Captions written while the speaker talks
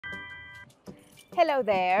Hello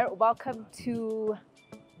there, welcome to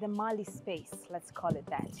the Mali space, let's call it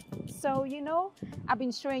that. So, I've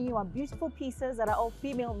been showing you our beautiful pieces that are all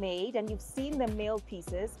female made, and you've seen the male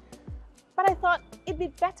pieces, but I thought it'd be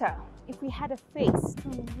better if we had a face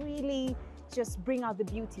to really just bring out the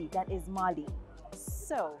beauty that is Mali.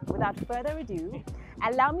 So, without further ado,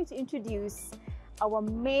 allow me to introduce our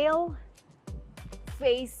male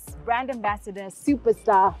face brand ambassador,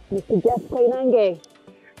 superstar, Mr. Jeff Koinange.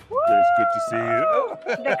 It's good to see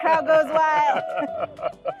you. The crowd goes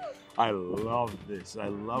wild. I love this. I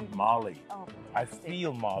love Mali. Oh, I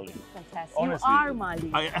feel Mali. fantastic. Honestly, you are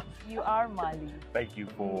Mali. I, You are Mali. thank you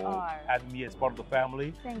You for are. having me as part of the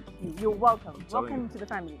family. Thank you. You're welcome. telling Welcome you, to the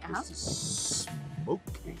family. This is smoky.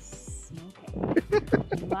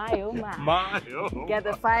 Okay. My oh my. My, oh Get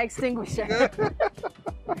the my. fire extinguisher.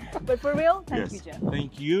 But for real, thank Yes, you, Jeff.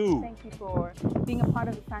 thank you. Thank you for being a part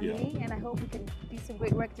of the family, and I hope we can do some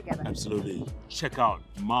great work together. Absolutely. Check out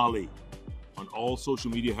Mali on all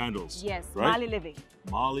social media handles. Yes, right? Mali Living.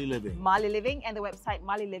 Mali Living. Mali Living, and the website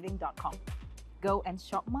maliliving.com. Go and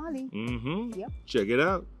shop Mali. Mm-hmm. Yep. Check it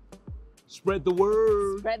out. Spread the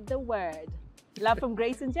word. Spread the word. Love from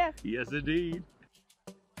Grace and Jeff. Yes, indeed.